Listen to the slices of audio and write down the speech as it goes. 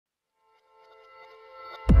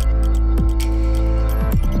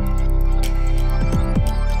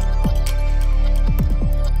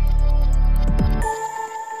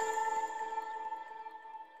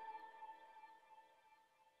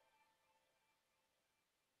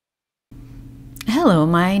Hello,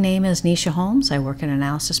 my name is Nisha Holmes. I work at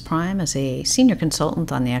Analysis Prime as a senior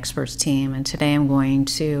consultant on the experts team, and today I'm going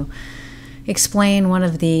to explain one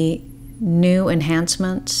of the new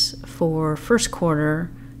enhancements for first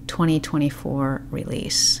quarter 2024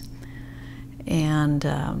 release. And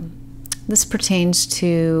this pertains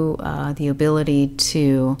to the ability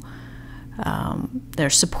to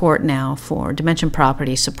there's support now for dimension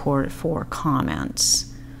property support for comments.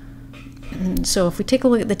 So if we take a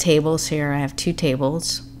look at the tables here, I have two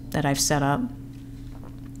tables that I've set up,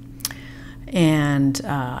 and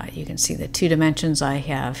you can see the two dimensions I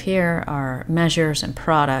have here are measures and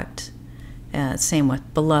product, same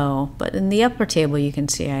with below, but in the upper table you can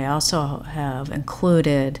see I also have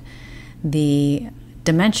included the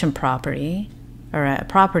dimension property, or a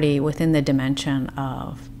property within the dimension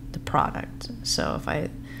of the product. So if I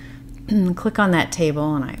click on that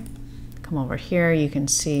table and I come over here, you can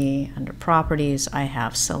see under properties I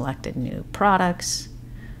have selected new products,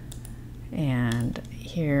 and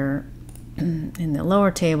here in the lower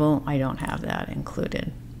table I don't have that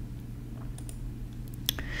included.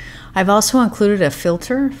 I've also included a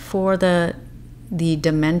filter for the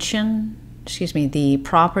dimension, the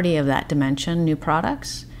property of that dimension, new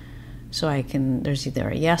products. So there's either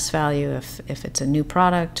a yes value if it's a new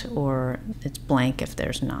product, or it's blank if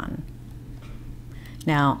there's none.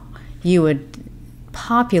 Now, you would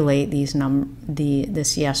populate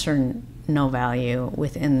this yes or no value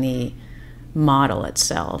within the model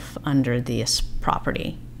itself under this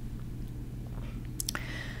property.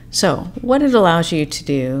 So what it allows you to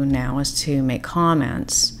do now is to make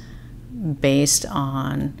comments based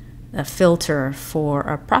on a filter for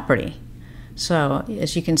a property. So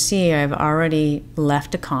as you can see, I've already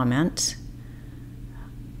left a comment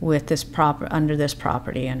with this under this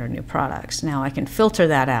property under new products. Now I can filter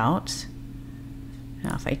that out.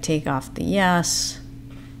 Now if I take off the yes,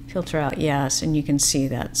 filter out yes, and you can see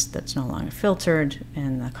that's no longer filtered,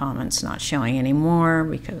 and the comment's not showing anymore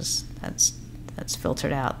because that's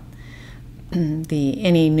filtered out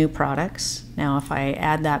any new products. Now if I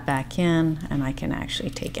add that back in, and I can actually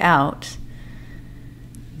take out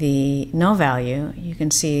the no value, you can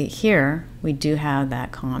see here we do have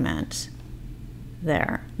that comment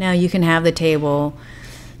there. Now you can have the table,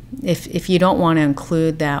 if you don't want to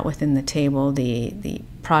include that within the table, the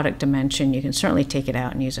product dimension, you can certainly take it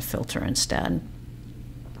out and use a filter instead.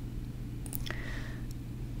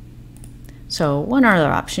 So one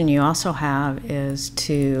other option you also have is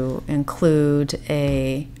to include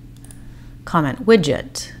a comment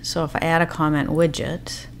widget. So if I add a comment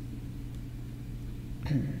widget,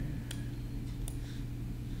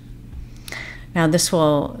 now this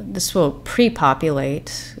will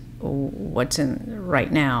pre-populate what's in right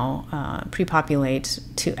now, pre-populate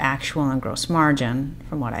to actual and gross margin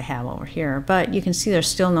from what I have over here. But you can see there's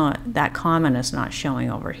still that comment is not showing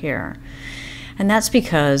over here. And that's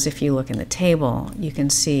because if you look in the table, you can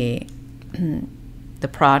see the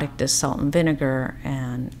product is salt and vinegar,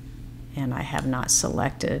 and I have not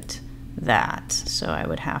selected that. So I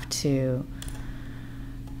would have to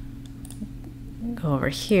go over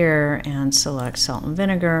here and select salt and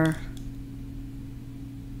vinegar,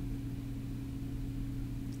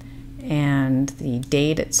 and the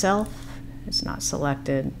date itself is not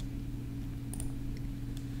selected.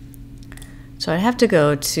 So I'd have to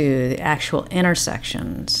go to the actual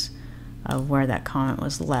intersections of where that comment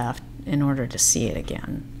was left in order to see it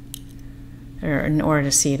again, or in order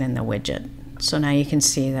to see it in the widget. So now you can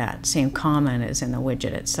see that same comment is in the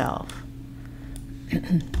widget itself.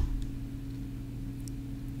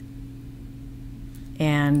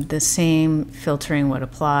 And the same filtering would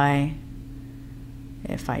apply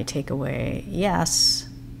if I take away yes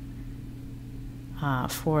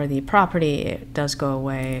for the property. It does go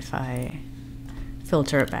away if I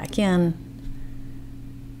filter it back in.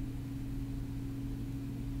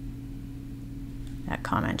 That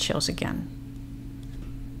comment shows again.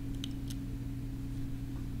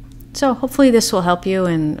 So hopefully this will help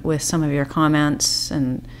you with some of your comments,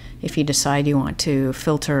 and if you decide you want to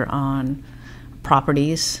filter on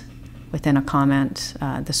properties within a comment,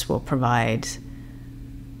 this will provide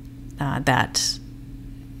that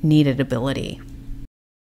needed ability